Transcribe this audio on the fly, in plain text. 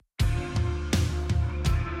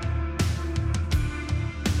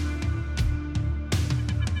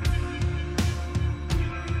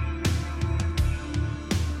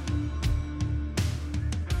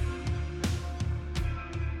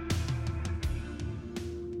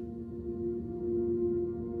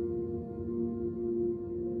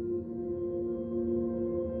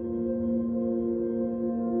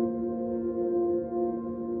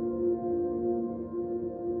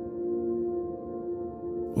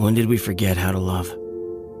When did we forget how to love?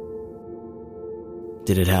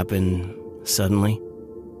 Did it happen suddenly?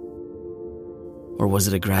 Or was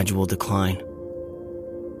it a gradual decline?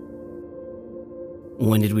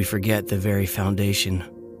 When did we forget the very foundation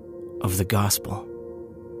of the gospel?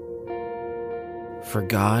 For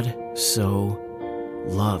God so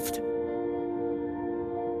loved.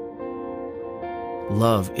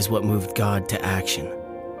 Love is what moved God to action.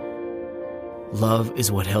 Love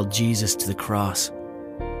is what held Jesus to the cross.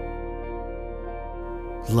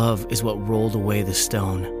 Love is what rolled away the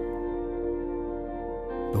stone.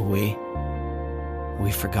 But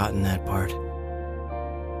we've forgotten that part.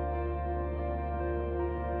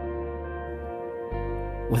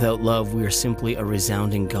 Without love, we are simply a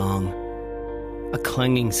resounding gong, a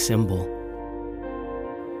clanging cymbal,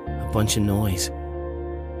 a bunch of noise.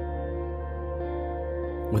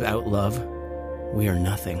 Without love, we are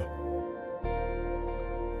nothing.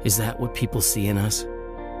 Is that what people see in us?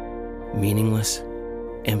 Meaningless,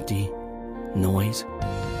 empty noise?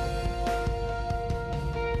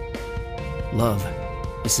 Love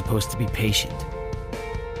is supposed to be patient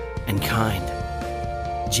and kind,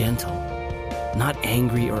 gentle, not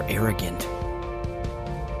angry or arrogant.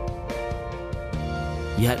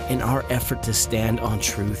 Yet in our effort to stand on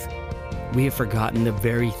truth, we have forgotten the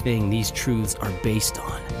very thing these truths are based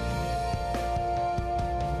on.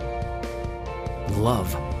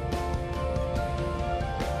 Love.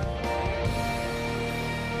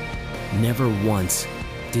 Never once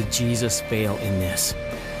did Jesus fail in this.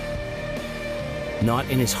 Not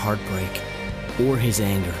in his heartbreak or his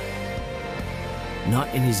anger.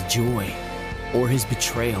 Not in his joy or his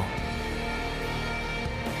betrayal.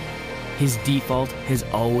 His default has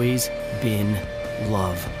always been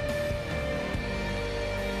love.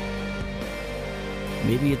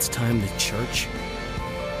 Maybe it's time the church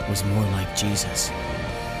was more like Jesus.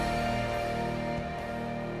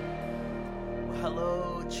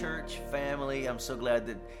 Hello, church family. I'm so glad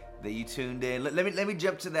that you tuned in. Let me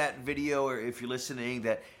jump to that video, or if you're listening,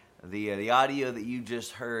 that the audio that you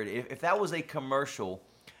just heard. If that was a commercial,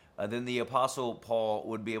 then the Apostle Paul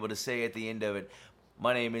would be able to say at the end of it,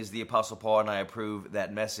 "My name is the Apostle Paul, and I approve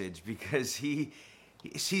that message," because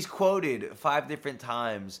he's quoted 5 different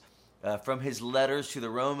times from his letters to the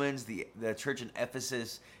Romans, the church in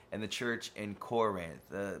Ephesus, and the church in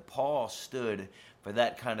Corinth. Paul stood for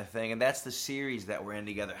that kind of thing, and that's the series that we're in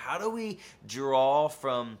together. How do we draw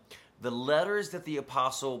from the letters that the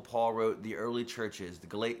Apostle Paul wrote the early churches,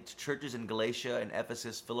 the churches in Galatia and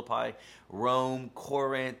Ephesus, Philippi, Rome,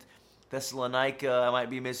 Corinth, Thessalonica, I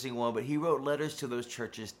might be missing one, but he wrote letters to those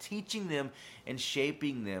churches, teaching them and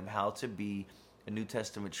shaping them how to be a New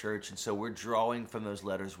Testament church. And so we're drawing from those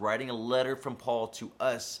letters, writing a letter from Paul to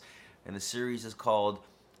us, and the series is called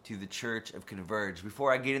To the Church of Converge.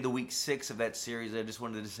 Before I get into week 6 of that series, I just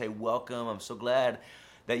wanted to say welcome. I'm so glad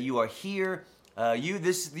that you are here.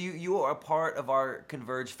 You are a part of our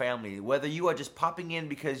Converge family. Whether you are just popping in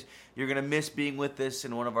because you're going to miss being with us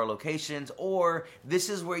in one of our locations, or this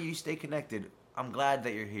is where you stay connected, I'm glad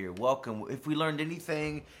that you're here. Welcome. If we learned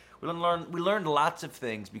anything, we learned lots of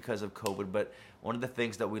things because of COVID, but one of the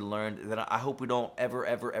things that we learned that I hope we don't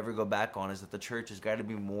ever go back on is that the church has got to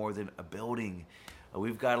be more than a building.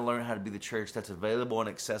 We've got to learn how to be the church that's available and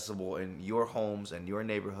accessible in your homes and your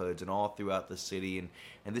neighborhoods and all throughout the city.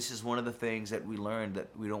 And this is one of the things that we learned that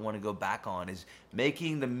we don't want to go back on, is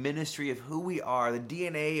making the ministry of who we are, the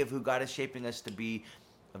DNA of who God is shaping us to be,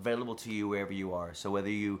 available to you wherever you are. So whether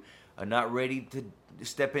you are not ready to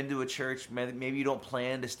step into a church, maybe you don't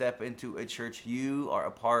plan to step into a church, you are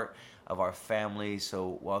a part of our family.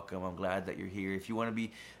 So welcome. I'm glad that you're here. If you want to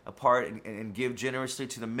be a part and give generously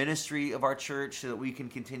to the ministry of our church so that we can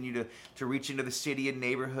continue to reach into the city and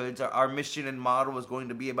neighborhoods, our mission and model is going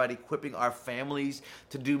to be about equipping our families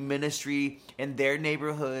to do ministry in their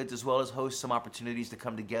neighborhoods, as well as host some opportunities to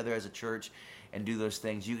come together as a church and do those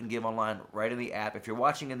things. You can give online right in the app. If you're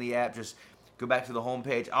watching in the app, just go back to the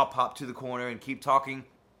homepage. I'll pop to the corner and keep talking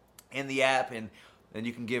in the app, and then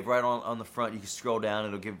you can give right on the front. You can scroll down.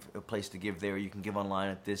 It'll give a place to give there. You can give online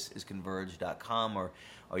at thisisconverge.com, or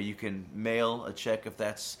you can mail a check if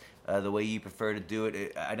that's the way you prefer to do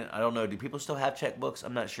it. I don't know. Do people still have checkbooks?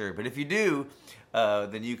 I'm not sure. But if you do,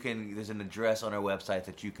 then you can. There's an address on our website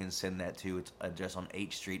that you can send that to. It's an address on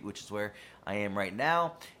H Street, which is where I am right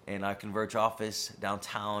now, in our Converge office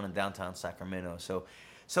downtown Sacramento.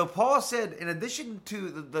 So Paul said, in addition to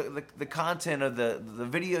the content of the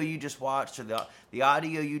video you just watched, or the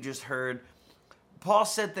audio you just heard, Paul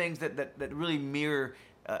said things that really mirror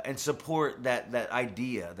and support that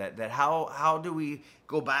idea, that how do we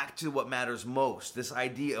go back to what matters most, this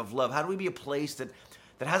idea of love? How do we be a place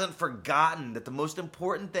that that hasn't forgotten that the most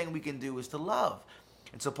important thing we can do is to love.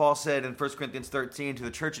 And so Paul said in 1 Corinthians 13 to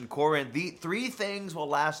the church in Corinth, the three things will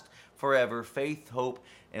last forever: faith, hope,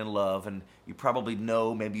 and love. And you probably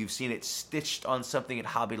know, maybe you've seen it stitched on something at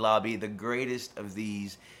Hobby Lobby, the greatest of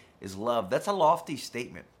these is love. That's a lofty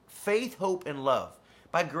statement. Faith, hope, and love.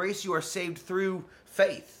 By grace you are saved through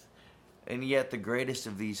faith. And yet the greatest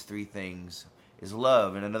of these three things is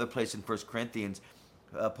love. In another place in 1 Corinthians,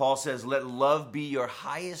 Paul says, let love be your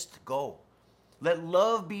highest goal. Let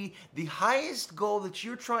love be the highest goal that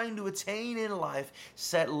you're trying to attain in life.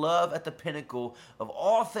 Set love at the pinnacle of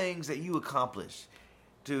all things that you accomplish.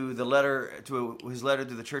 To his letter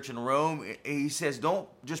to the church in Rome, he says, don't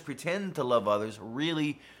just pretend to love others,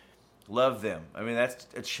 really love them. I mean, that's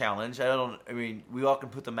a challenge. We all can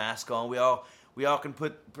put the mask on. We all can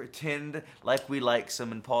pretend like we like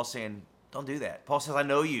some. And Paul's saying, don't do that. Paul says, I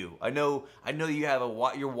know you. I know you have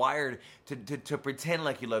you're wired to pretend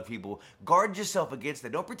like you love people. Guard yourself against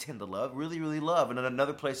that. Don't pretend to love. Really, really love. And in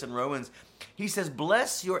another place in Romans, he says,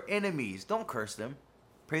 bless your enemies. Don't curse them.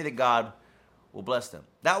 Pray that God will bless them.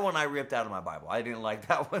 That one I ripped out of my Bible. I didn't like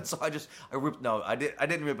that one, so I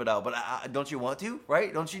didn't rip it out. But don't you want to,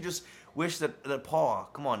 right? Don't you just wish that Paul,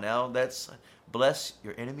 come on now, that's bless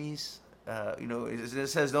your enemies. It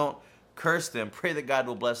says don't curse them. Pray that God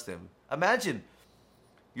will bless them. Imagine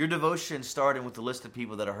your devotion starting with the list of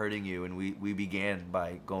people that are hurting you, and we began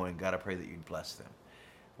by going, God, I pray that you bless them.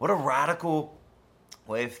 What a radical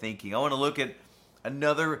way of thinking. I want to look at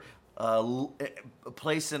another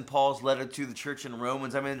place in Paul's letter to the church in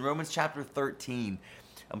Romans. I'm in Romans chapter 13.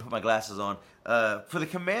 I'm going to put my glasses on. For the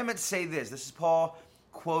commandments say this. This is Paul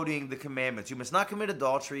quoting the commandments. You must not commit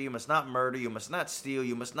adultery. You must not murder. You must not steal.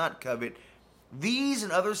 You must not covet. These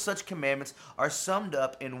and other such commandments are summed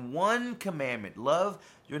up in one commandment. Love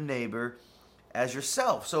your neighbor as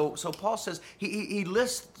yourself. So Paul says, he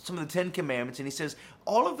lists some of the 10 commandments, and he says,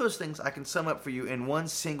 all of those things I can sum up for you in one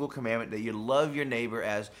single commandment, that you love your neighbor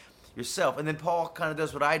as yourself. And then Paul kind of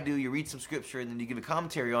does what I do. You read some scripture and then you give a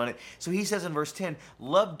commentary on it. So he says in verse 10,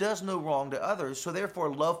 love does no wrong to others, so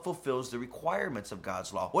therefore love fulfills the requirements of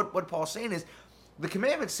God's law. What Paul's saying is, the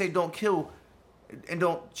commandments say don't kill and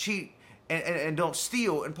don't cheat and don't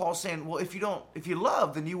steal. And Paul's saying, well, if you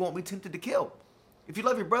love, then you won't be tempted to kill. If you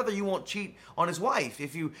love your brother, you won't cheat on his wife.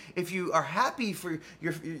 If you are happy for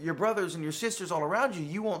your brothers and your sisters all around you,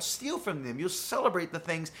 you won't steal from them. You'll celebrate the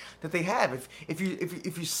things that they have. If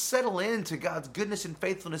you settle into God's goodness and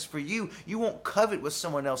faithfulness for you, you won't covet what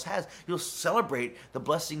someone else has. You'll celebrate the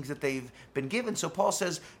blessings that they've been given. So Paul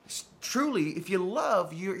says, truly, if you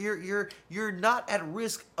love, you're not at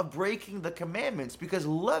risk of breaking the commandments, because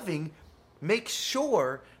loving makes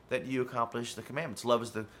sure that you accomplish the commandments. Love is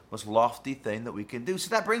the most lofty thing that we can do. So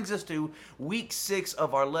that brings us to week 6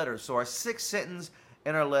 of our letter. So our 6th sentence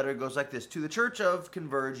in our letter goes like this. To the church of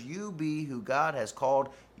Converge, you be who God has called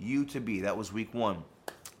you to be. That was week 1.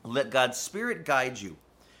 Let God's Spirit guide you.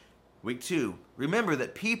 Week 2. Remember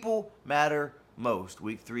that people matter most.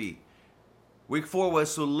 Week 3. Week 4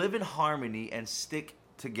 was so live in harmony and stick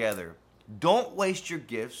together. Don't waste your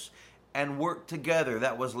gifts and work together.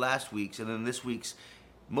 That was last week's. And then this week's,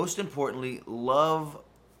 most importantly, love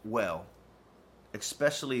well,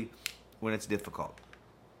 especially when it's difficult.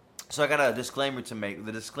 So I got a disclaimer to make.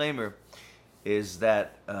 The disclaimer is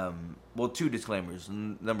that, 2 disclaimers.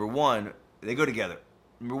 Number 1, they go together.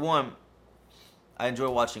 Number 1, I enjoy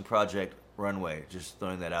watching Project Runway, just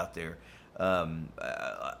throwing that out there. I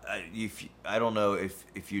don't know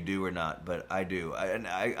if you do or not, but I do.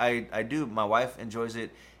 I do. My wife enjoys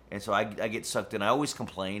it, and so I get sucked in. I always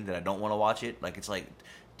complain that I don't want to watch it. Like, it's like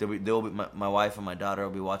my wife and my daughter will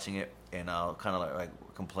be watching it, and I'll kind of like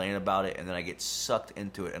complain about it, and then I get sucked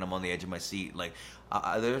into it, and I'm on the edge of my seat. Like,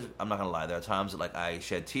 I'm not gonna lie, there are times that like I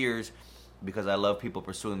shed tears because I love people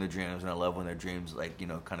pursuing their dreams, and I love when their dreams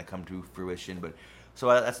kind of come to fruition. But so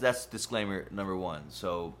that's disclaimer number 1.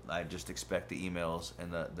 So I just expect the emails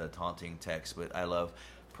and the taunting texts, but I love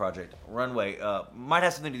Project Runway. Might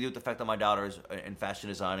have something to do with the fact that my daughter is in fashion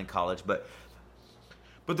design in college, but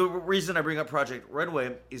the reason I bring up Project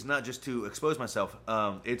Runway is not just to expose myself.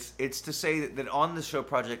 It's to say that on the show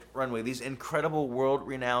Project Runway, these incredible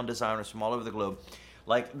world-renowned designers from all over the globe,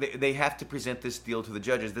 like they have to present this deal to the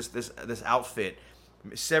judges. This outfit,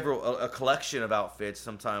 a collection of outfits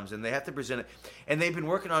sometimes, and they have to present it. And they've been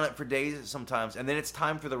working on it for days sometimes, and then it's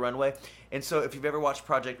time for the runway. And so if you've ever watched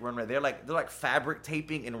Project Runway, they're like fabric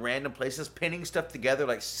taping in random places, pinning stuff together,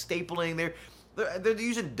 like stapling. They're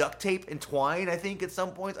using duct tape and twine, I think, at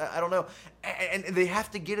some points. I don't know. And they have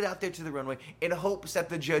to get it out there to the runway in hopes that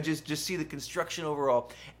the judges just see the construction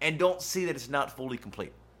overall and don't see that it's not fully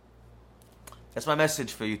complete. That's my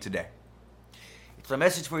message for you today. It's my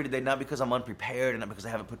message for you today, not because I'm unprepared and not because I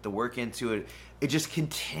haven't put the work into it. It just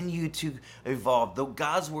continued to evolve. Though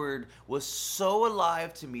God's word was so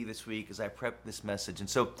alive to me this week as I prepped this message. And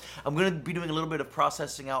so I'm going to be doing a little bit of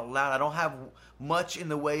processing out loud. I don't have much in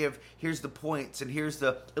the way of here's the points and here's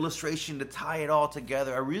the illustration to tie it all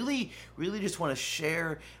together. I really just want to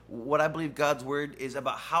share what I believe God's word is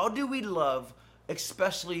about. How do we love,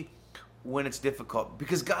 especially when it's difficult?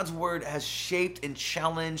 Because God's word has shaped and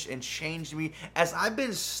challenged and changed me as I've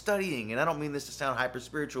been studying. And I don't mean this to sound hyper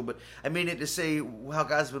spiritual, but I mean it to say how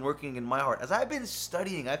God's been working in my heart. As I've been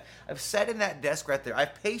studying, I've sat in that desk right there.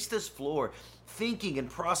 I've paced this floor, thinking and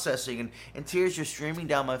processing, and tears are streaming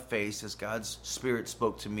down my face as God's Spirit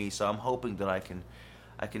spoke to me. So I'm hoping that I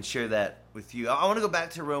can share that with you. I want to go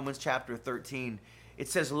back to Romans chapter 13. It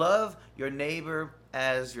says, love your neighbor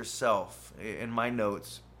as yourself. In my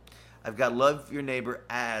notes, I've got love your neighbor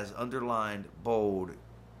as, underlined, bold,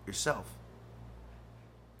 yourself.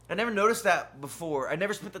 I never noticed that before. I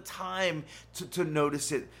never spent the time to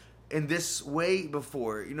notice it in this way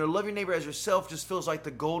before. You know, love your neighbor as yourself just feels like the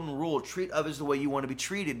golden rule. Treat others the way you want to be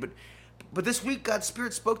treated. But this week, God's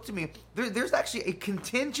Spirit spoke to me. There's actually a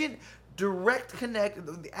contingent, direct connect,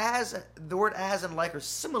 as the word as and like are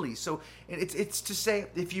similes. So it's to say,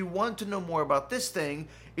 if you want to know more about this thing,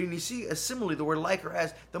 and you see a simile, the word like or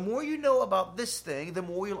as, the more you know about this thing, the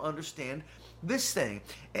more you'll understand this thing.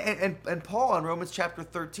 And Paul in Romans chapter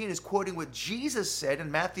 13 is quoting what Jesus said in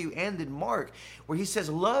Matthew and in Mark, where he says,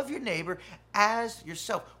 love your neighbor as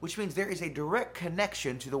yourself, which means there is a direct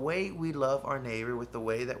connection to the way we love our neighbor with the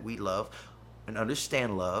way that we love and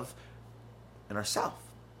understand love in ourselves.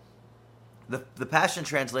 The Passion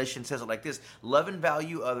Translation says it like this: love and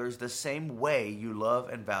value others the same way you love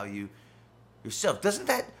and value yourself. Doesn't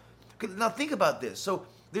that... Now think about this. So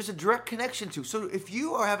there's a direct connection to. So if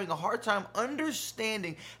you are having a hard time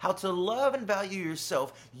understanding how to love and value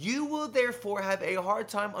yourself, you will therefore have a hard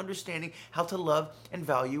time understanding how to love and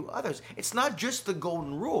value others. It's not just the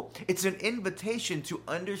golden rule. It's an invitation to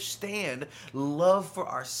understand love for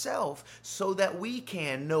ourselves so that we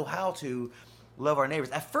can know how to love our neighbors.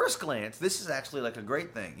 At first glance, this is actually like a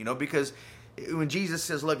great thing, you know, because when Jesus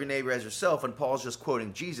says love your neighbor as yourself, and Paul's just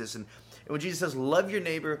quoting Jesus, and when Jesus says love your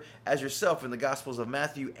neighbor as yourself in the Gospels of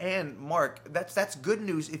Matthew and Mark, that's good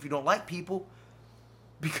news if you don't like people.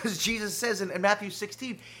 Because Jesus says in Matthew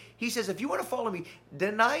 16, he says, if you want to follow me,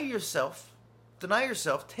 deny yourself,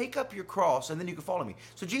 take up your cross, and then you can follow me.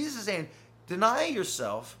 So Jesus is saying, deny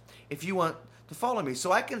yourself if you want to follow me.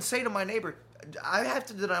 So I can say to my neighbor, I have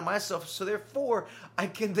to deny myself, so therefore I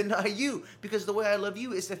can deny you, because the way I love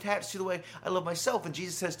you is attached to the way I love myself. And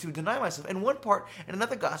Jesus says to deny myself. In one part, in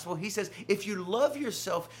another gospel, he says, if you love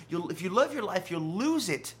yourself, if you love your life, you'll lose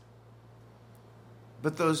it.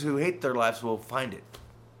 But those who hate their lives will find it.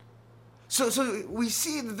 So we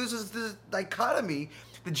see that this is this dichotomy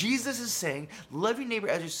that Jesus is saying, love your neighbor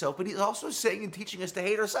as yourself, but he's also saying and teaching us to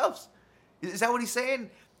hate ourselves. Is that what he's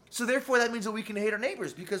saying? So therefore, that means that we can hate our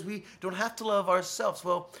neighbors because we don't have to love ourselves.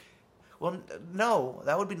 Well, no,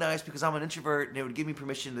 that would be nice because I'm an introvert and it would give me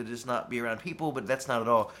permission to just not be around people, but that's not at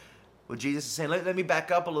all what Jesus is saying. Let me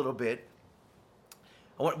back up a little bit.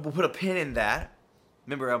 We'll put a pin in that.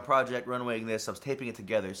 Remember, I'm Project Runwaying this. I was taping it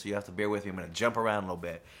together, so you have to bear with me. I'm going to jump around a little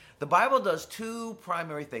bit. The Bible does two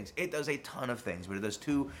primary things. It does a ton of things, but it does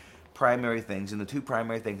two primary things. And the two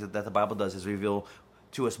primary things that the Bible does is reveal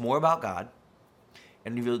to us more about God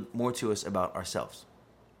and reveal more to us about ourselves.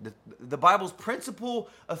 The Bible's principal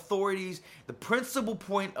authorities, the principal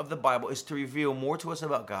point of the Bible is to reveal more to us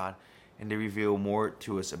about God and to reveal more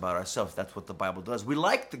to us about ourselves. That's what the Bible does. We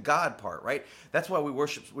like the God part, right? That's why we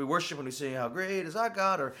worship. We worship when we sing, how great is our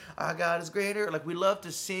God, or our God is greater. Like, we love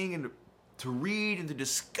to sing and to read and to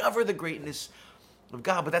discover the greatness of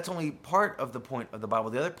God. But that's only part of the point of the Bible.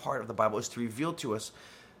 The other part of the Bible is to reveal to us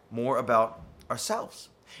more about ourselves.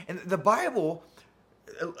 And the Bible,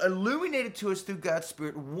 illuminated to us through God's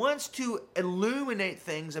Spirit, wants to illuminate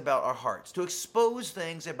things about our hearts, to expose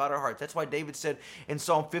things about our hearts. That's why David said in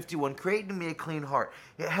Psalm 51, create in me a clean heart.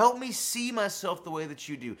 Help me see myself the way that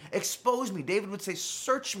you do. Expose me. David would say,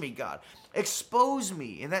 search me, God. Expose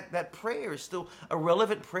me. And that prayer is still a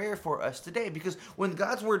relevant prayer for us today, because when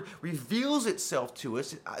God's Word reveals itself to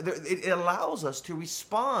us, it allows us to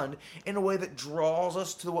respond in a way that draws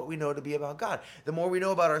us to what we know to be about God. The more we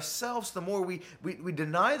know about ourselves, the more we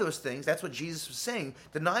deny those things. That's what Jesus was saying.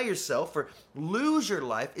 Deny yourself, or lose your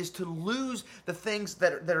life, is to lose the things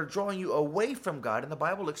that are drawing you away from God. And the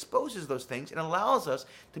Bible exposes those things and allows us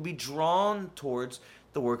to be drawn towards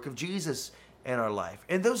the work of Jesus in our life.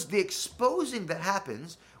 And the exposing that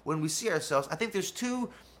happens when we see ourselves, I think there's two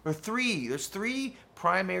There's three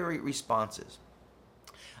primary responses.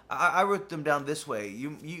 I wrote them down this way.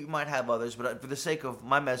 You might have others, but for the sake of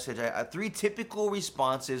my message, I have three typical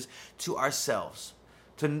responses to ourselves,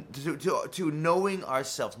 to knowing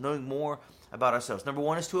ourselves, knowing more about ourselves. Number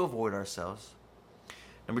one is to avoid ourselves.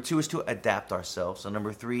 Number two is to adapt ourselves. And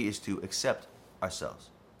number three is to accept ourselves.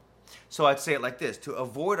 So I'd say it like this. To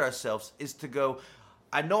avoid ourselves is to go,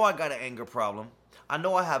 I know I got an anger problem. I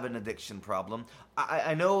know I have an addiction problem.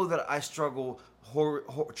 I know that I struggle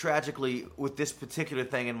tragically with this particular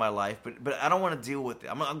thing in my life, but I don't want to deal with it.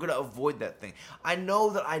 I'm going to avoid that thing. I know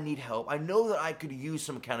that I need help. I know that I could use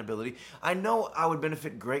some accountability. I know I would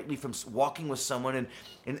benefit greatly from walking with someone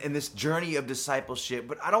in this journey of discipleship,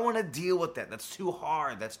 but I don't want to deal with that. That's too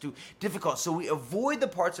hard. That's too difficult. So we avoid the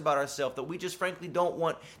parts about ourselves that we just frankly don't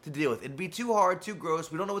want to deal with. It'd be too hard, too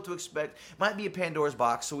gross. We don't know what to expect. Might be a Pandora's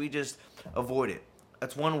box, so we just avoid it.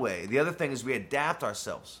 That's one way. The other thing is we adapt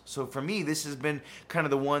ourselves. So for me, this has been kind of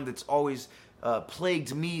the one that's always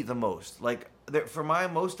plagued me the most. Like for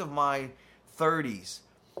most of my 30s,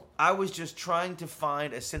 I was just trying to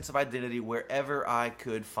find a sense of identity wherever I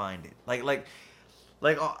could find it. Like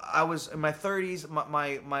I was in my 30s,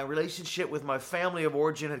 my relationship with my family of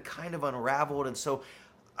origin had kind of unraveled, and so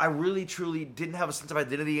I really truly didn't have a sense of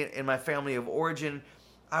identity in my family of origin.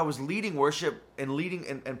 I was leading worship and leading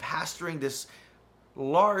and pastoring this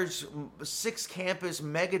large 6-campus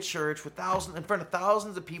mega church with in front of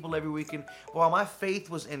thousands of people every weekend while my faith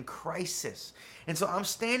was in crisis. And so I'm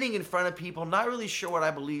standing in front of people, not really sure what I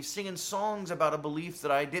believe, singing songs about a belief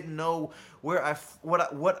that I didn't know what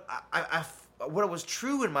was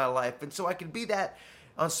true in my life. And so I could be that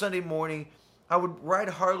on Sunday morning. I would ride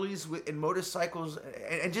Harleys and motorcycles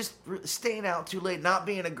and just staying out too late, not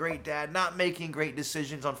being a great dad, not making great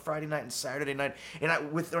decisions on Friday night and Saturday night.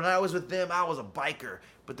 And when I was with them, I was a biker.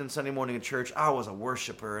 But then Sunday morning in church, I was a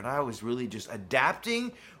worshiper. And I was really just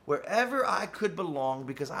adapting wherever I could belong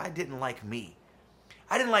because I didn't like me.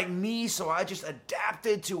 I didn't like me, so I just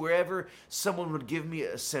adapted to wherever someone would give me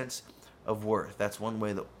a sense of worth. That's one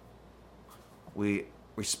way that we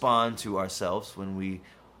respond to ourselves when we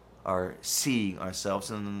are seeing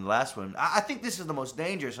ourselves. And then the last one, I think this is the most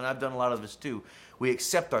dangerous, and I've done a lot of this too. We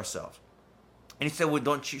accept ourselves. And he said,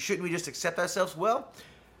 well, shouldn't we just accept ourselves? Well,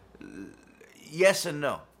 yes and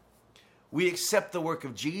no. We accept the work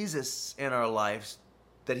of Jesus in our lives,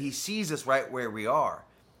 that he sees us right where we are,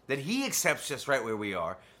 that he accepts us right where we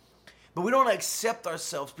are. But we don't accept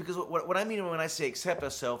ourselves, because what I mean when I say accept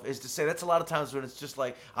ourselves is to say that's a lot of times when it's just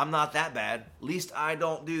like, I'm not that bad. At least I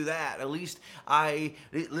don't do that. At least I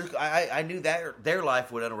knew that their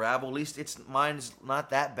life would unravel. At least mine's not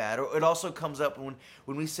that bad. Or it also comes up when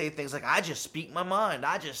we say things like, I just speak my mind.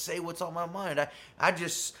 I just say what's on my mind. I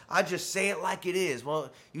just say it like it is.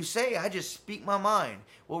 Well, you say I just speak my mind.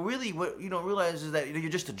 Well, really what you don't realize is that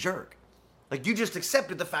you're just a jerk. Like, you just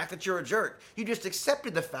accepted the fact that you're a jerk. You just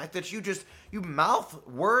accepted the fact that you mouth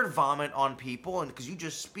word vomit on people, and because you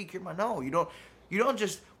just speak your mind. No, we don't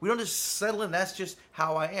just settle in. That's just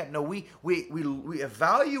how I am. No, we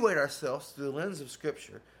evaluate ourselves through the lens of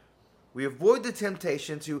Scripture. We avoid the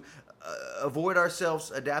temptation to avoid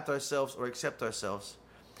ourselves, adapt ourselves, or accept ourselves,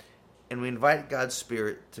 and we invite God's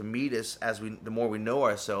Spirit to meet us the more we know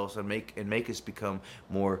ourselves and make us become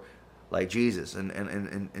more like Jesus.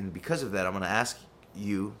 And because of that, I'm going to ask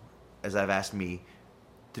you, as I've asked me,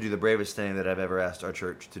 to do the bravest thing that I've ever asked our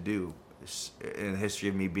church to do in the history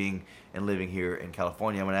of me being and living here in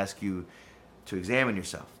California. I'm going to ask you to examine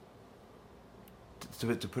yourself,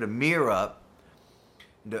 to put a mirror up,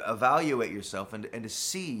 to evaluate yourself, and to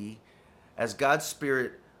see, as God's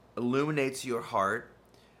Spirit illuminates your heart,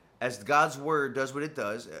 as God's Word does what it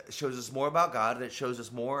does, it shows us more about God, and it shows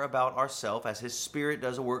us more about ourselves, as His Spirit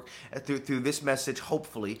does a work through this message,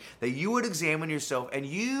 hopefully, that you would examine yourself and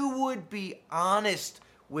you would be honest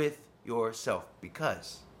with yourself.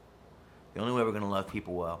 Because the only way we're going to love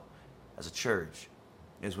people well as a church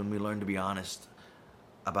is when we learn to be honest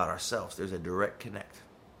about ourselves. There's a direct connect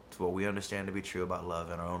to what we understand to be true about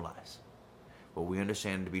love in our own lives, what we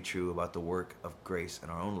understand to be true about the work of grace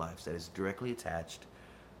in our own lives, that is directly attached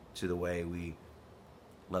to the way we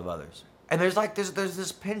love others. And there's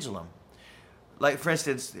this pendulum. Like, for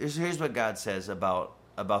instance, here's what God says about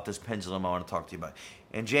this pendulum I want to talk to you about.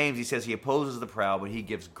 In James, he says he opposes the proud, but he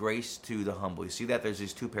gives grace to the humble. You see that? There's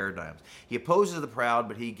these two paradigms. He opposes the proud,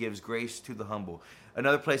 but he gives grace to the humble.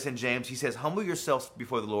 Another place in James, he says, humble yourselves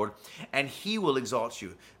before the Lord, and he will exalt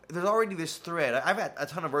you. There's already this thread. I've had a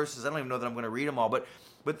ton of verses. I don't even know that I'm going to read them all, but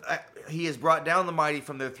he has brought down the mighty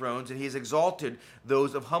from their thrones, and he has exalted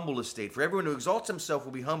those of humble estate. For everyone who exalts himself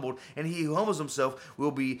will be humbled, and he who humbles himself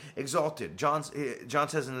will be exalted. John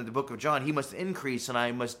says in the book of John, he must increase and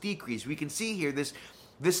I must decrease. We can see here this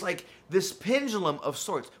pendulum of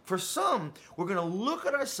sorts. For some, we're going to look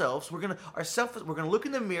at ourselves. We're going to look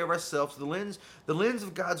in the mirror of ourselves, the lens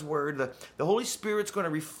of God's word. The Holy Spirit's going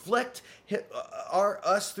to reflect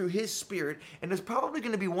us through His Spirit, and there's probably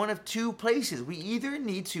going to be one of two places. We either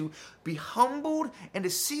need to be humbled and to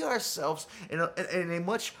see ourselves in a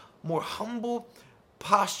much more humble,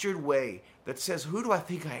 postured way that says, "Who do I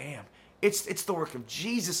think I am?" It's the work of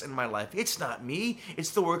Jesus in my life. It's not me.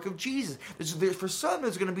 It's the work of Jesus. For some,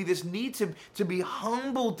 there's going to be this need to be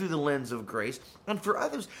humbled through the lens of grace. And for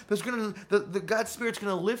others, there's God's Spirit's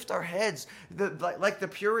going to lift our heads, like the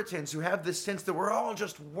Puritans who have this sense that we're all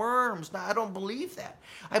just worms. No, I don't believe that.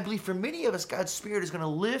 I believe for many of us, God's Spirit is going to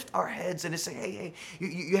lift our heads and to say, hey,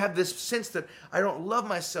 you have this sense that I don't love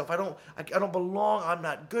myself. I don't belong. I'm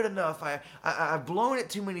not good enough. I've blown it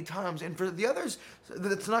too many times. And for the others,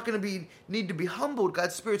 that's not going to need to be humbled.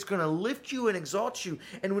 God's Spirit's going to lift you and exalt you.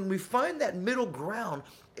 And when we find that middle ground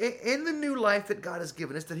in the new life that God has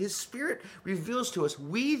given us, that His Spirit reveals to us,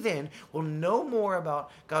 we then will know more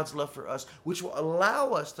about God's love for us, which will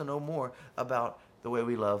allow us to know more about the way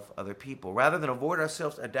we love other people. Rather than avoid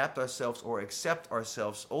ourselves, adapt ourselves, or accept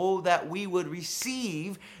ourselves, oh, that we would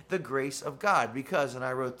receive the grace of God. Because, and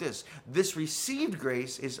I wrote this received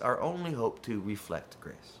grace is our only hope to reflect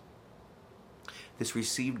grace. This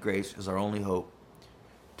received grace is our only hope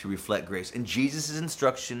to reflect grace. And Jesus'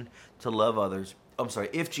 instruction to love others,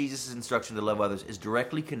 if Jesus' instruction to love others is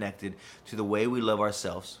directly connected to the way we love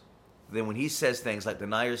ourselves, then when He says things like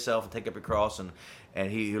deny yourself and take up your cross,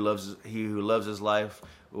 and he who loves his life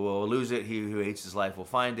will lose it, he who hates his life will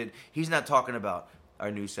find it, He's not talking about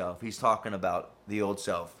our new self. He's talking about the old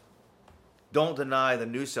self. Don't deny the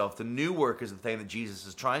new self. The new work is the thing that Jesus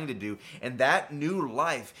is trying to do. And that new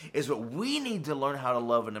life is what we need to learn how to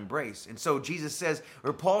love and embrace. And so Jesus says,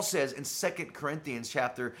 or Paul says in 2 Corinthians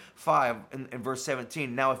chapter 5 and verse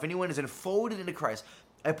 17, now if anyone is enfolded into Christ,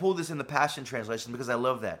 I pulled this in the Passion Translation because I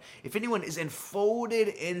love that. If anyone is enfolded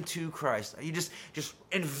into Christ, you just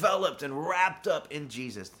enveloped and wrapped up in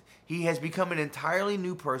Jesus, he has become an entirely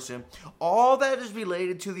new person. All that is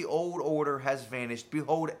related to the old order has vanished.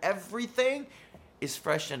 Behold, everything is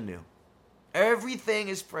fresh and new. Everything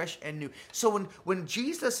is fresh and new. So when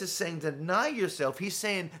Jesus is saying deny yourself, He's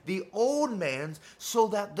saying the old man so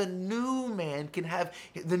that the new man can have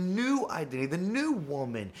the new identity. The new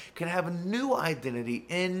woman can have a new identity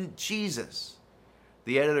in Jesus.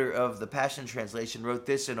 The editor of the Passion Translation wrote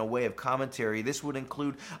this in a way of commentary. This would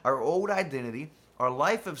include our old identity, our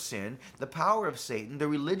life of sin, the power of Satan, the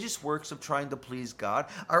religious works of trying to please God,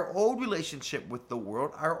 our old relationship with the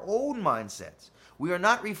world, our old mindsets. We are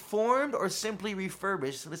not reformed or simply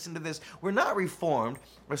refurbished. Listen to this. We're not reformed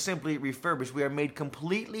or simply refurbished. We are made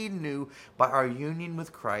completely new by our union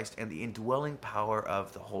with Christ and the indwelling power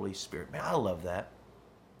of the Holy Spirit. Man, I love that.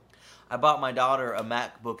 I bought my daughter a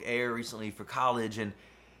MacBook Air recently for college, and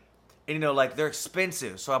they're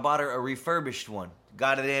expensive. So I bought her a refurbished one.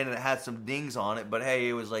 Got it in and it had some dings on it, but hey,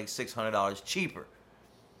 it was like $600 cheaper.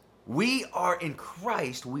 We are in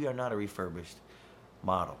Christ. We are not a refurbished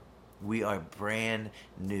model. We are brand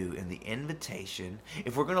new. And the invitation,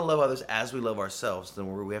 if we're going to love others as we love ourselves,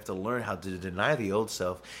 then we have to learn how to deny the old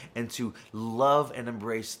self and to love and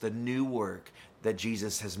embrace the new work that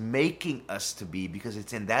Jesus is making us to be, because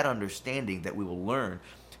it's in that understanding that we will learn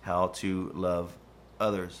how to love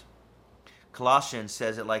others. Colossians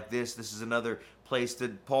says it like this. This is another place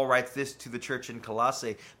that Paul writes this to the church in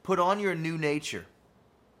Colossae. Put on your new nature.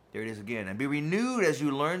 There it is again. And be renewed as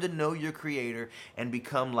you learn to know your Creator and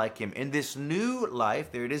become like Him. In this new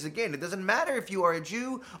life, there it is again. It doesn't matter if you are a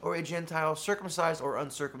Jew or a Gentile, circumcised or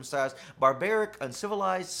uncircumcised, barbaric,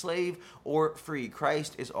 uncivilized, slave or free.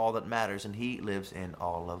 Christ is all that matters, and He lives in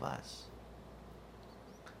all of us.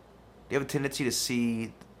 Do you have a tendency to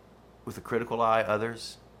see with a critical eye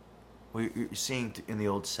others? Well, you're seeing in the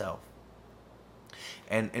old self.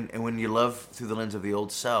 And when you love through the lens of the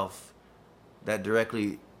old self, that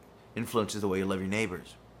directly influences the way you love your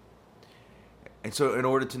neighbors. And so in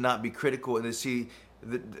order to not be critical and to see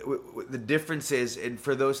the differences, and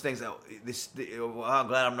for those things, I'm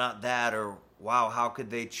glad I'm not that, or wow, how could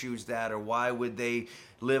they choose that, or why would they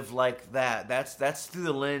live like that? That's through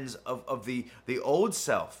the lens of the old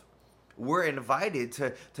self. We're invited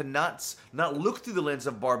to not look through the lens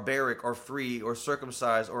of barbaric or free or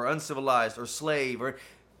circumcised or uncivilized or slave, or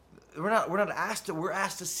we're not asked to. We're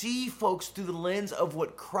asked to see folks through the lens of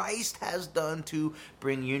what Christ has done to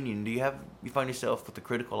bring union. Do you find yourself with a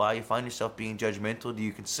critical eye? You find yourself being judgmental? Do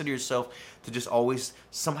you consider yourself to just always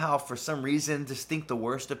somehow, for some reason, just think the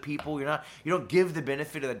worst of people? You don't give the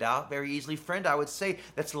benefit of the doubt very easily, friend. I would say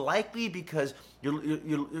that's likely because you're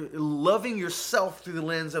loving yourself through the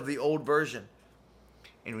lens of the old version.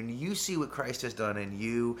 And when you see what Christ has done in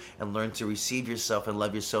you and learn to receive yourself and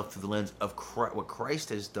love yourself through the lens of what Christ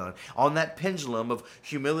has done, on that pendulum of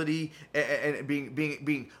humility and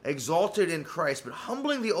being exalted in Christ, but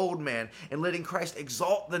humbling the old man and letting Christ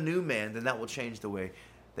exalt the new man, then that will change the way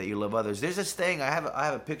that you love others. There's this thing, I have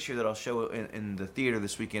a picture that I'll show in the theater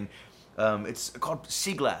this weekend. It's called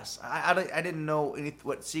sea glass. I didn't know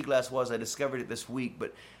what sea glass was. I discovered it this week,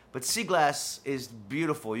 But sea glass is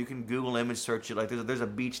beautiful. You can Google image search it. Like there's a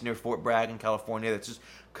beach near Fort Bragg in California that's just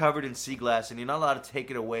covered in sea glass, and you're not allowed to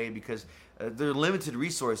take it away because there are limited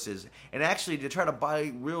resources. And actually, to try to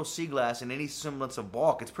buy real sea glass in any semblance of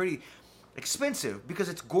bulk, it's pretty expensive because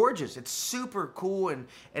it's gorgeous. It's super cool and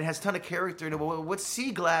has a ton of character. And what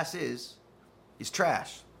sea glass is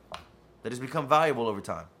trash that has become valuable over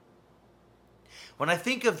time. When I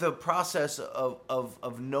think of the process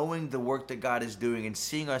of knowing the work that God is doing and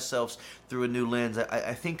seeing ourselves through a new lens,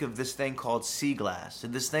 I think of this thing called sea glass.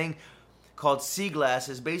 And this thing called sea glass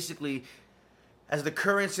is basically, as the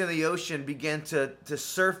currents in the ocean begin to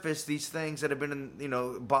surface these things that have been in,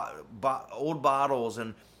 old bottles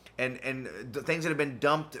and the things that have been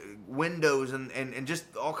dumped, windows and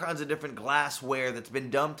just all kinds of different glassware that's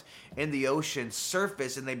been dumped in the ocean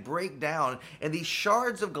surface, and they break down, and these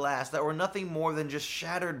shards of glass that were nothing more than just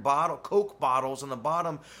shattered Coke bottles on the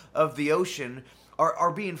bottom of the ocean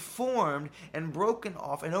are being formed and broken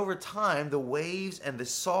off, and over time the waves and the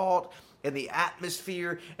salt and the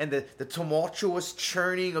atmosphere and the tumultuous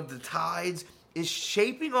churning of the tides is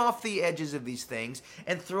shaping off the edges of these things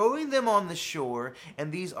and throwing them on the shore, and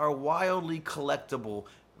these are wildly collectible,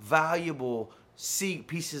 valuable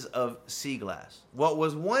pieces of sea glass. What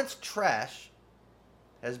was once trash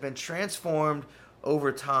has been transformed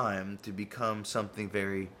over time to become something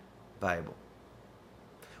very valuable.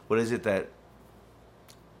 What is it that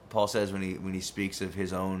Paul says when he speaks of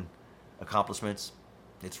his own accomplishments?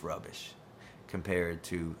 It's rubbish compared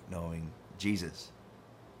to knowing Jesus.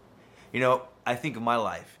 I think of my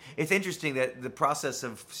life. It's interesting that the process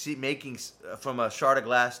of making from a shard of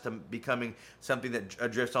glass to becoming something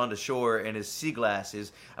that drifts onto shore and is sea glass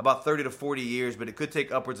is about 30 to 40 years, but it could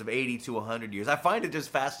take upwards of 80 to 100 years. I find it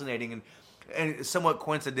just fascinating and somewhat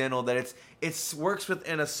coincidental that it works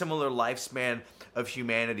within a similar lifespan of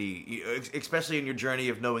humanity, especially in your journey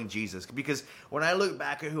of knowing Jesus. Because when I look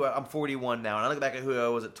back at I'm 41 now, and I look back at who I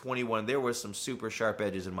was at 21, there were some super sharp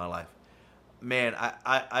edges in my life. Man,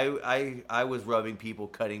 I was rubbing people,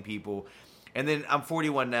 cutting people, and then I'm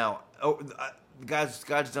 41 now. God's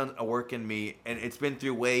done a work in me, and it's been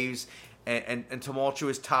through waves and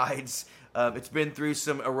tumultuous tides. It's been through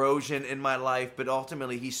some erosion in my life, but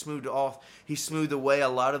ultimately He smoothed away a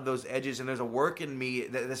lot of those edges, and there's a work in me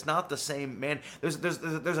that's not the same. Man,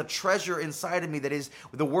 there's a treasure inside of me that is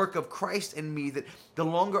the work of Christ in me, that the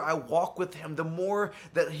longer I walk with Him, the more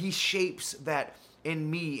that He shapes that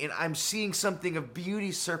in me, and I'm seeing something of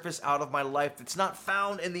beauty surface out of my life that's not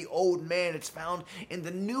found in the old man. It's found in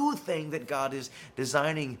the new thing that God is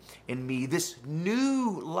designing in me. This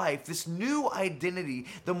new life, this new identity,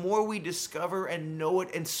 the more we discover and know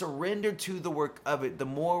it and surrender to the work of it, the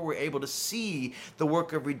more we're able to see the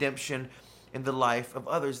work of redemption in the life of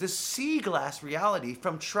others. This sea glass reality,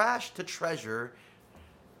 from trash to treasure,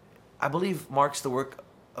 I believe marks the work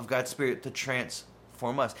of God's Spirit to transform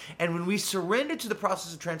us. And when we surrender to the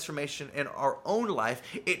process of transformation in our own life,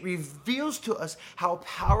 it reveals to us how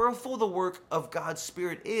powerful the work of God's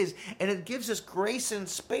Spirit is, and it gives us grace and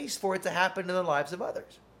space for it to happen in the lives of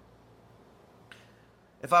others.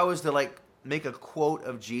 If I was to make a quote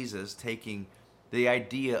of Jesus taking the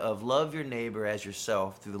idea of love your neighbor as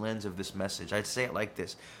yourself through the lens of this message, I'd say it like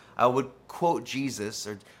this. I would quote Jesus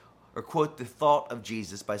or quote the thought of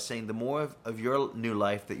Jesus by saying, the more of your new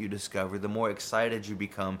life that you discover, the more excited you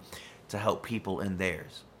become to help people in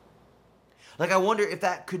theirs. I wonder if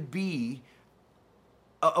that could be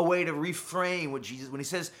a way to reframe what Jesus, when He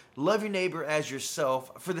says, love your neighbor as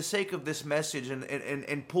yourself, for the sake of this message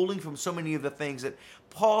and pulling from so many of the things that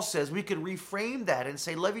Paul says, we could reframe that and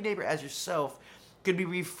say, love your neighbor as yourself could be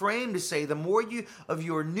reframed to say the more of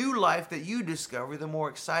your new life that you discover, the more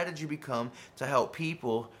excited you become to help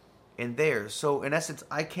people in theirs. So in essence,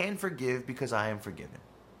 I can forgive because I am forgiven.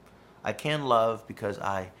 I can love because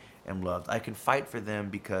I am loved. I can fight for them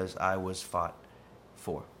because I was fought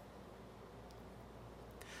for.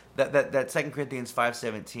 That 2 Corinthians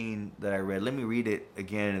 5:17 that I read, let me read it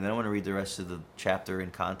again, and then I want to read the rest of the chapter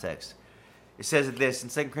in context. It says this in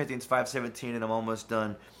 2 Corinthians 5:17, and I'm almost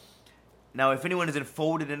done. Now, if anyone is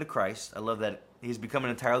enfolded into Christ, I love that he's become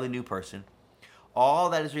an entirely new person. All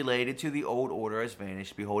that is related to the old order has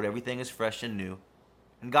vanished. Behold, everything is fresh and new.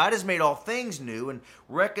 And God has made all things new and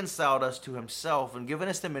reconciled us to himself and given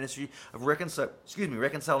us the ministry of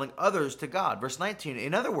reconciling others to God. Verse 19,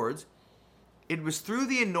 in other words, it was through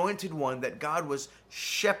the Anointed One that God was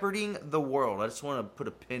shepherding the world. I just want to put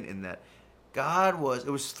a pin in that. It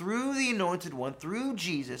was through the Anointed One, through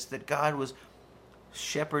Jesus, that God was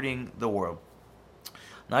shepherding the world.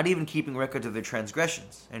 Not even keeping records of their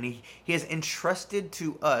transgressions. And he has entrusted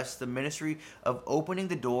to us the ministry of opening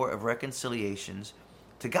the door of reconciliations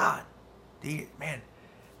to God. Man,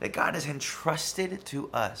 that God has entrusted to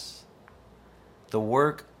us the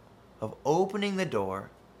work of opening the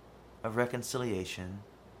door of reconciliation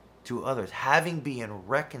to others, having been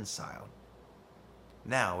reconciled.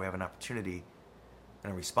 Now we have an opportunity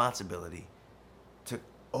and a responsibility to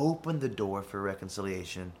open the door for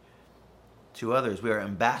reconciliation to others. We are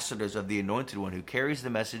ambassadors of the Anointed One who carries the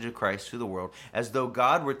message of Christ to the world, as though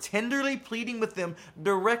God were tenderly pleading with them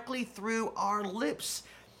directly through our lips.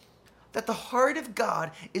 That the heart of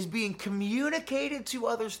God is being communicated to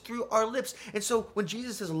others through our lips. And so when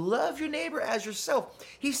Jesus says, love your neighbor as yourself,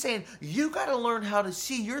 he's saying, you got to learn how to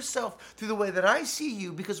see yourself through the way that I see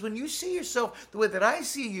you. Because when you see yourself the way that I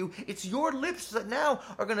see you, it's your lips that now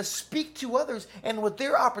are going to speak to others, and with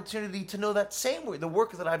their opportunity to know that same way, the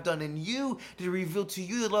work that I've done in you, to reveal to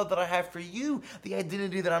you the love that I have for you, the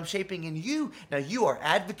identity that I'm shaping in you. Now you are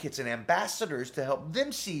advocates and ambassadors to help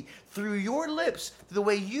them see through your lips, through the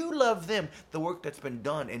way you love them, the work that's been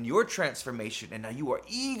done in your transformation. And now you are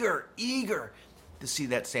eager to see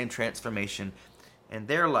that same transformation in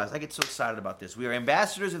their lives. I get so excited about this. We are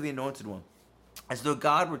ambassadors of the Anointed One, as though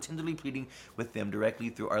God were tenderly pleading with them directly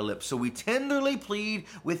through our lips. So we tenderly plead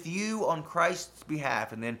with you on Christ's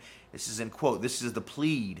behalf. And then this is in quote, this is the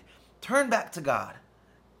plead. Turn back to God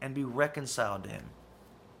and be reconciled to him.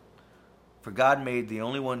 For God made the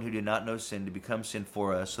only one who did not know sin to become sin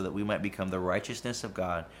for us, so that we might become the righteousness of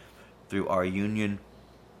God through our union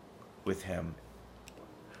with him.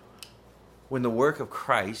 When the work of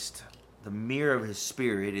Christ, the mirror of his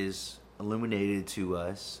Spirit, is illuminated to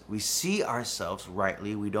us, we see ourselves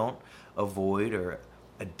rightly. We don't avoid or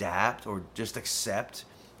adapt or just accept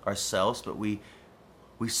ourselves, but we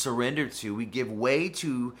surrender to, we give way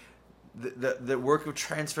to the work of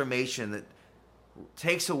transformation that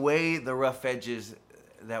takes away the rough edges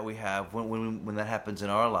that we have. When that happens in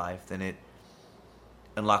our life, then it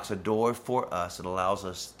unlocks a door for us. It allows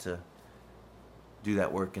us to do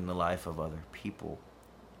that work in the life of other people.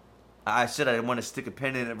 I said I want to stick a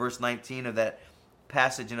pin in at verse 19 of that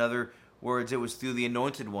passage. In other words, it was through the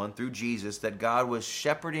Anointed One, through Jesus, that God was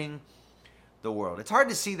shepherding the world. It's hard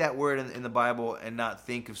to see that word in the Bible and not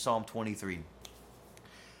think of Psalm 23.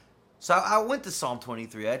 So I went to Psalm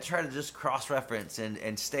 23. I tried to just cross-reference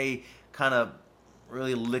and stay kind of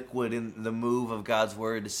really liquid in the move of God's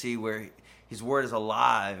word, to see where his word is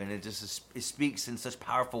alive, and it speaks in such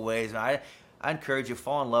powerful ways. And I encourage you to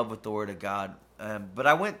fall in love with the word of God.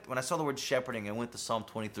 But when I saw the word shepherding, I went to Psalm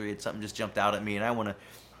 23, and something just jumped out at me, and I want to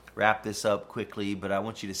wrap this up quickly, but I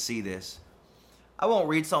want you to see this. I won't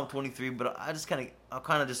read Psalm 23, but I'll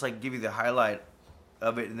kind of just like give you the highlight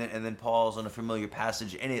of it, and then pause on a familiar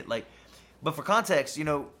passage in it. But for context,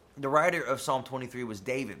 the writer of Psalm 23 was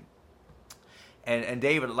David. And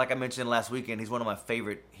David, like I mentioned last weekend, he's one of my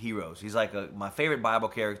favorite heroes. He's like my favorite Bible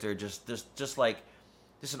character, just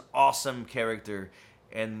an awesome character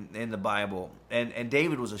in the Bible. And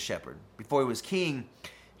David was a shepherd. Before he was king,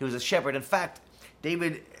 he was a shepherd. In fact,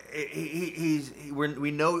 David,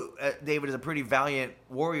 we know David is a pretty valiant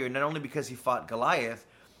warrior, not only because he fought Goliath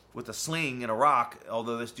with a sling and a rock,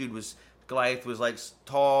 although Goliath was like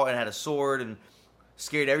tall and had a sword and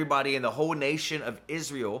scared everybody in the whole nation of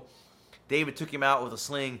Israel. David took him out with a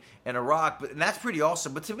sling and a rock, and that's pretty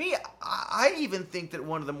awesome. But to me, I even think that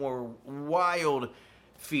one of the more wild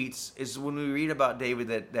feats is when we read about David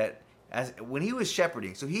that when he was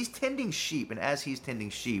shepherding. So he's tending sheep, and as he's tending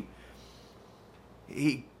sheep,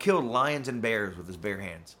 he killed lions and bears with his bare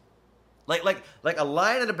hands. Like a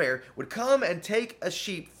lion and a bear would come and take a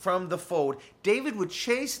sheep from the fold. David would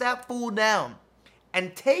chase that fool down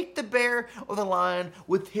and take the bear or the lion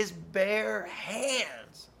with his bare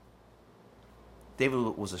hands.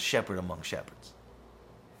 David was a shepherd among shepherds.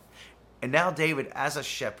 And now David, as a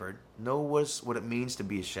shepherd, knows what it means to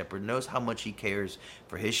be a shepherd, knows how much he cares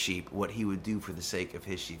for his sheep, what he would do for the sake of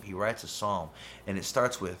his sheep. He writes a psalm, and it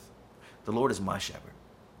starts with, "The Lord is my shepherd."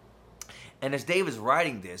 And as David's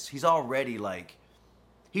writing this, he's already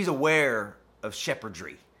he's aware of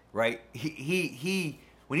shepherdry, right? He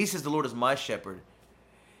when he says the Lord is my shepherd,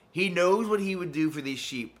 he knows what he would do for these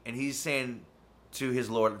sheep, and he's saying to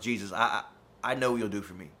his Lord, Jesus, I know what you'll do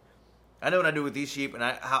for me. I know what I do with these sheep, and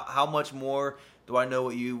how much more do I know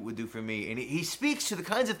what you would do for me? And he speaks to the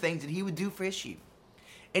kinds of things that he would do for his sheep.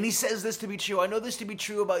 And he says this to be true. I know this to be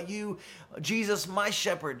true about you, Jesus, my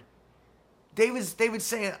shepherd. David's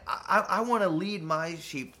saying, I want to lead my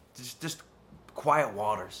sheep to just quiet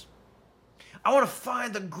waters. I want to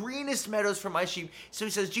find the greenest meadows for my sheep. So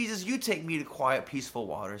he says, Jesus, you take me to quiet, peaceful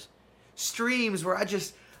waters. Streams where I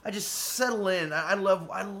just settle in. I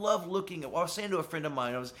love looking at, I was saying to a friend of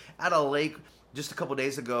mine, I was at a lake just a couple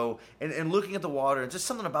days ago and looking at the water, and just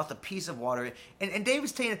something about the peace of water. And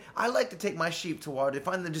David's saying, I like to take my sheep to water, to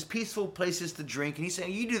find them just peaceful places to drink. And he's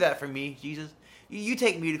saying, you do that for me, Jesus. You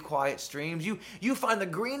take me to quiet streams. You find the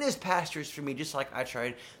greenest pastures for me, just like I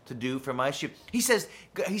tried to do for my sheep. He says,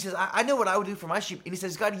 I know what I would do for my sheep. And he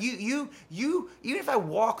says, God, you, even if I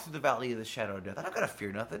walk through the valley of the shadow of death, I'm not going to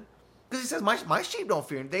fear nothing. Because he says, my sheep don't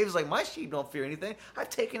fear. And David's like, my sheep don't fear anything. I've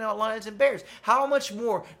taken out lions and bears. How much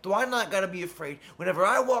more do I not got to be afraid whenever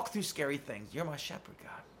I walk through scary things? You're my shepherd,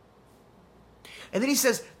 God. And then he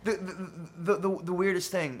says the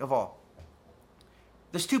weirdest thing of all.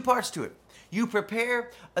 There's two parts to it. You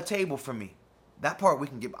prepare a table for me. That part we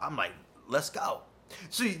can give. I'm like, let's go.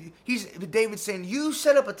 So David's saying, you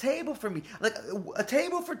set up a table for me, like a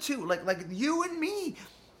table for two, like you and me,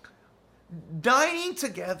 dining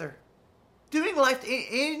together, doing life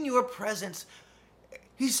in your presence.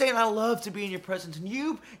 He's saying, I love to be in your presence. And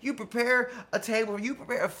you prepare a table, you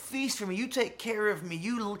prepare a feast for me. You take care of me.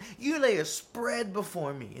 You lay a spread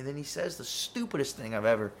before me. And then he says the stupidest thing I've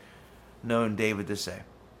ever known David to say.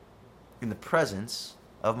 In the presence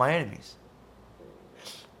of my enemies.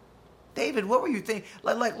 David, what were you thinking?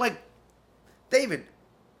 Like David,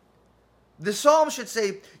 the psalm should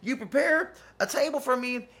say, you prepare a table for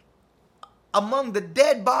me among the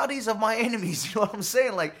dead bodies of my enemies. You know what I'm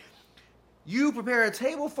saying? Like, you prepare a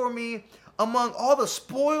table for me among all the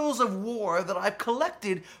spoils of war that I've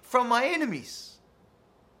collected from my enemies.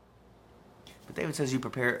 But David says, you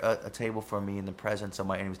prepare a table for me in the presence of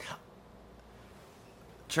my enemies.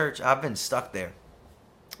 Church, I've been stuck there.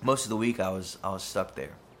 Most of the week I was stuck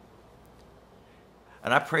there.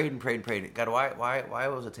 And I prayed and prayed and prayed. God, why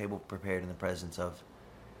was a table prepared in the presence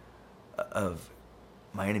of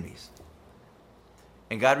my enemies?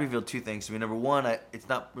 And God revealed two things to me. Number one, it's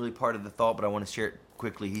not really part of the thought, but I want to share it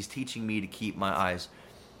quickly. He's teaching me to keep my eyes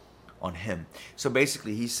on Him. So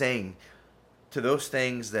basically, He's saying to those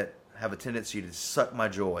things that have a tendency to suck my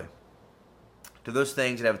joy, to those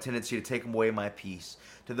things that have a tendency to take away my peace,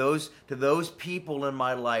 to those people in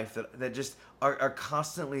my life that just are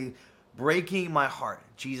constantly breaking my heart.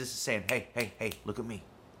 Jesus is saying, hey, look at me.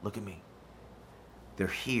 Look at me. They're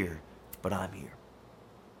here, but I'm here.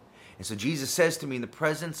 And so Jesus says to me, in the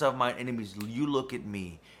presence of my enemies, you look at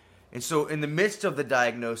me. And so in the midst of the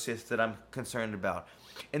diagnosis that I'm concerned about,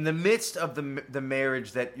 in the midst of the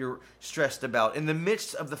marriage that you're stressed about, in the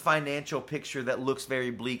midst of the financial picture that looks very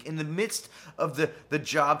bleak, in the midst of the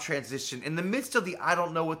job transition, in the midst of the I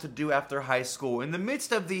don't know what to do after high school, in the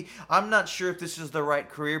midst of the I'm not sure if this is the right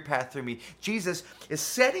career path for me, Jesus is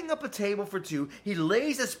setting up a table for two. He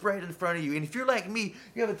lays a spread in front of you. And if you're like me,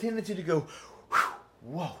 you have a tendency to go,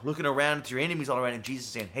 whoa, looking around at your enemies all around, and Jesus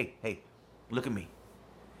is saying, hey, look at me.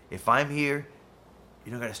 If I'm here,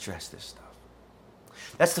 you don't got to stress this stuff.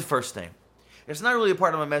 That's the first thing. It's not really a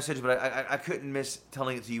part of my message, but I couldn't miss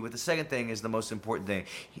telling it to you. But the second thing is the most important thing.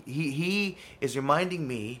 He is reminding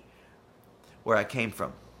me where I came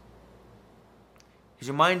from. He's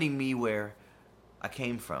reminding me where I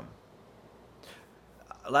came from.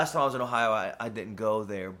 Last time I was in Ohio, I didn't go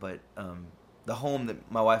there, but the home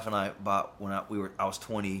that my wife and I bought when I was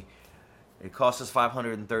 20, it cost us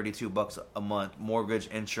 $532 a month, mortgage,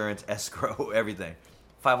 insurance, escrow, everything.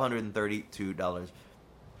 $532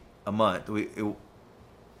 a month. It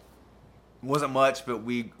wasn't much, but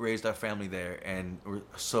we raised our family there, and we're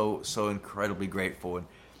so incredibly grateful. And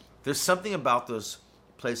there's something about those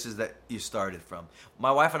places that you started from.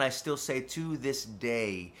 My wife and I still say to this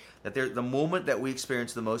day that the moment that we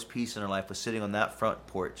experienced the most peace in our life was sitting on that front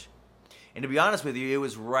porch. And to be honest with you, it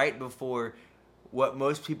was right before what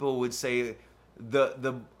most people would say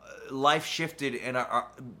the life shifted and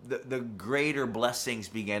the greater blessings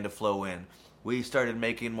began to flow in. We started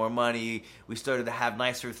making more money. We started to have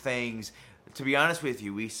nicer things. To be honest with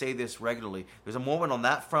you, we say this regularly. There's a moment on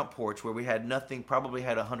that front porch where we had nothing, probably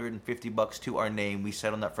had $150 to our name. We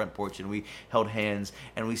sat on that front porch and we held hands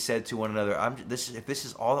and we said to one another, if this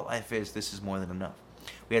is all that life is, this is more than enough.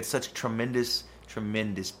 We had such tremendous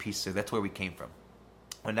peace there. That's where we came from.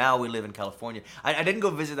 But now we live in California. I didn't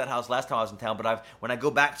go visit that house last time I was in town, but when I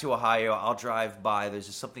go back to Ohio, I'll drive by. There's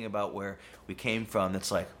just something about where we came from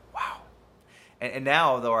that's like, wow. And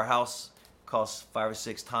now, though our house costs 5 or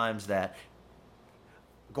 6 times that,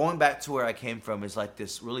 going back to where I came from is like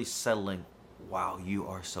this really settling, wow, you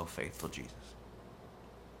are so faithful, Jesus.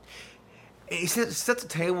 He sets a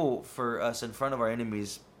table for us in front of our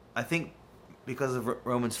enemies, I think because of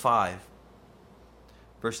Romans 5,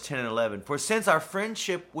 verse 10 and 11. For since our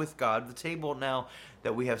friendship with God, the table now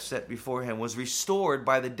that we have set before him, was restored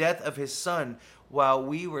by the death of his Son while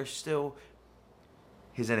we were still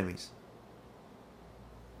his enemies.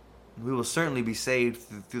 We will certainly be saved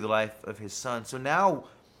through the life of his Son. So now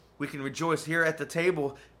we can rejoice here at the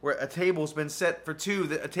table, where a table's been set for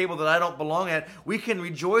two, a table that I don't belong at. We can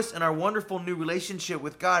rejoice in our wonderful new relationship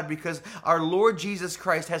with God because our Lord Jesus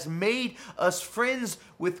Christ has made us friends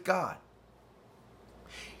with God.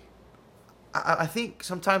 I think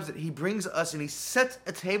sometimes that he brings us and he sets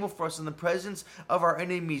a table for us in the presence of our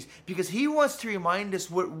enemies because he wants to remind us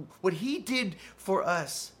what he did for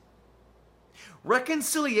us.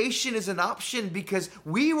 Reconciliation is an option because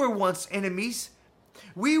we were once enemies.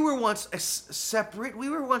 We were once separate. We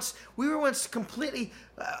were once completely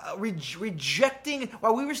rejecting.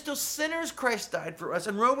 While we were still sinners, Christ died for us.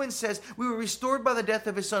 And Romans says we were restored by the death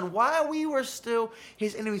of his Son while we were still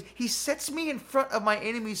his enemies. He sets me in front of my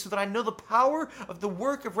enemies so that I know the power of the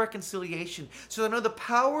work of reconciliation. So that I know the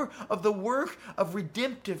power of the work of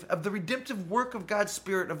the redemptive work of God's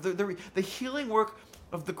Spirit, of the healing work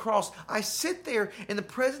of the cross. I sit there in the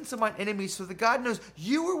presence of my enemies so that God knows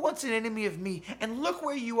you were once an enemy of me and look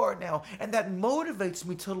where you are now. And that motivates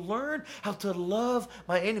me to learn how to love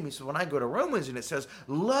my enemies. So when I go to Romans and it says,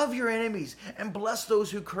 love your enemies and bless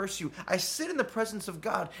those who curse you, I sit in the presence of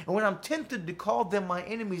God. And when I'm tempted to call them my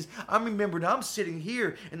enemies, I'm remembered I'm sitting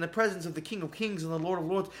here in the presence of the King of Kings and the Lord of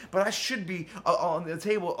Lords, but I should be on the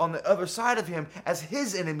table on the other side of him as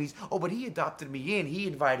his enemies. Oh, but he adopted me in. He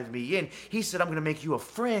invited me in. He said, I'm going to make you a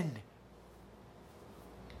friend.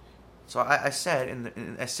 So I sit in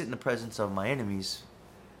the presence of my enemies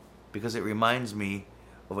because it reminds me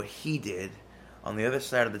of what he did on the other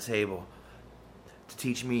side of the table to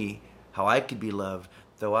teach me how I could be loved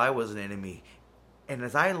though I was an enemy. And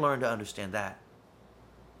as I learn to understand to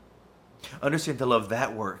love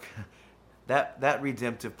that work, that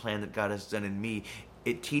redemptive plan that God has done in me,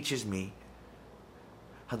 it teaches me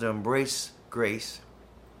how to embrace grace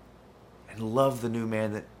and love the new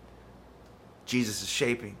man that Jesus is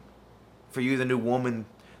shaping. For you, the new woman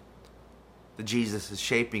that Jesus is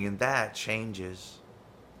shaping. And that changes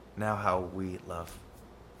now how we love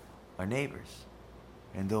our neighbors.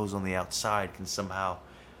 And those on the outside can somehow,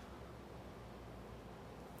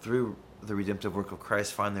 through the redemptive work of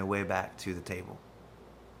Christ, find their way back to the table.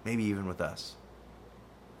 Maybe even with us.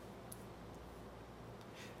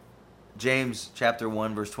 James chapter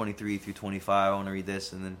 1, verse 23 through 25. I want to read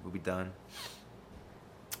this and then we'll be done.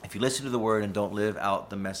 If you listen to the word and don't live out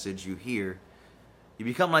the message you hear, you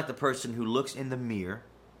become like the person who looks in the mirror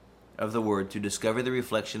of the word to discover the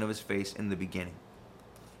reflection of his face in the beginning.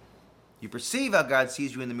 You perceive how God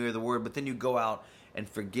sees you in the mirror of the word, but then you go out and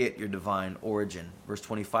forget your divine origin. Verse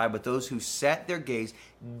 25, but those who set their gaze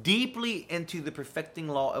deeply into the perfecting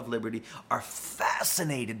law of liberty are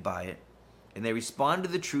fascinated by it. And they respond to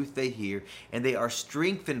the truth they hear, and they are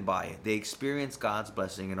strengthened by it. They experience God's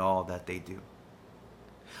blessing in all that they do.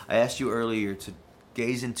 I asked you earlier to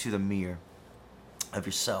gaze into the mirror of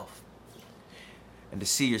yourself and to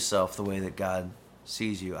see yourself the way that God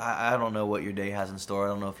sees you. I don't know what your day has in store. I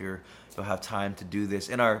don't know if you'll have time to do this.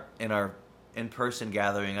 In our in-person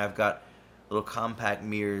gathering, I've got little compact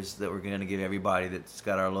mirrors that we're going to give everybody that's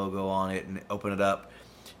got our logo on it, and open it up.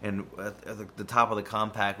 And at the top of the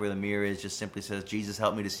compact where the mirror is just simply says, Jesus,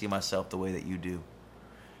 help me to see myself the way that you do.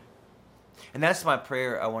 And that's my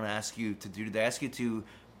prayer I want to ask you to do today. I ask you to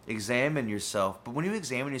examine yourself. But when you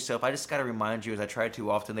examine yourself, I just got to remind you, as I try to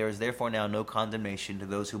often, there is therefore now no condemnation to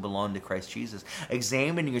those who belong to Christ Jesus.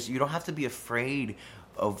 Examining yourself, you don't have to be afraid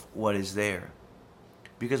of what is there.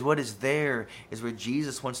 Because what is there is where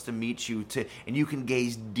Jesus wants to meet you, and you can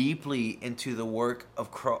gaze deeply into the work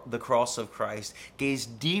of the cross of Christ. Gaze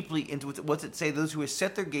deeply into, what's it say? Those who have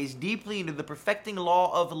set their gaze deeply into the perfecting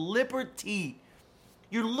law of liberty.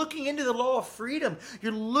 You're looking into the law of freedom.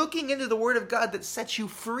 You're looking into the Word of God that sets you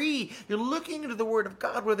free. You're looking into the Word of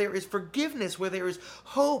God where there is forgiveness, where there is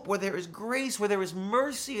hope, where there is grace, where there is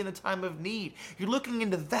mercy in the time of need. You're looking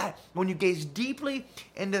into that. When you gaze deeply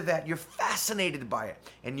into that, you're fascinated by it.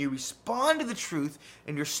 And you respond to the truth,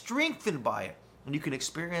 and you're strengthened by it. And you can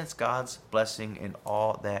experience God's blessing in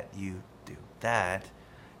all that you do. That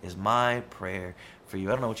is my prayer for you.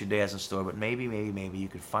 I don't know what your day has in store, but maybe you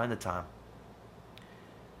could find the time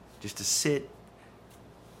just to sit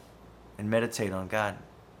and meditate on God.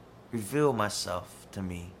 Reveal myself to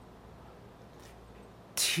me.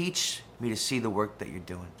 Teach me to see the work that you're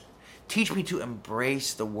doing. Teach me to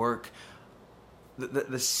embrace the work,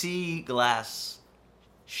 the sea glass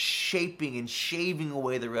shaping and shaving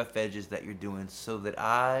away the rough edges that you're doing, so that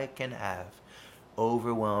I can have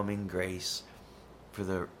overwhelming grace for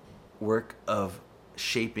the work of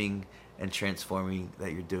shaping and transforming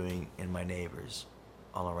that you're doing in my neighbors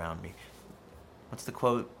all around me. What's the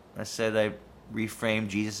quote? I said I reframed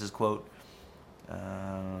Jesus' quote.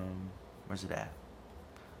 Where's it at?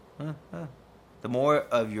 The more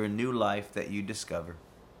of your new life that you discover,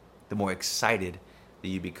 the more excited that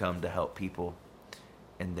you become to help people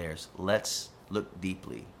in theirs. Let's look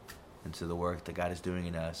deeply into the work that God is doing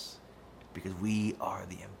in us, because we are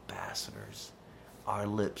the ambassadors. Our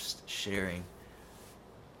lips sharing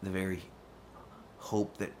the very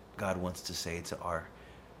hope that God wants to say to our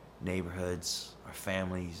neighborhoods, our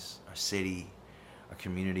families, our city, our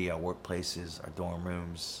community, our workplaces, our dorm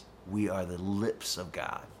rooms. We are the lips of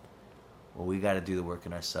God. Well, we got to do the work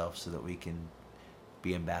in ourselves so that we can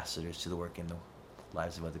be ambassadors to the work in the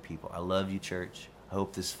lives of other people. I love you, church. I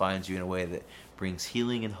hope this finds you in a way that brings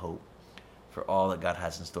healing and hope for all that God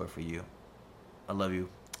has in store for you. I love you.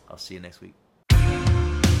 I'll see you next week.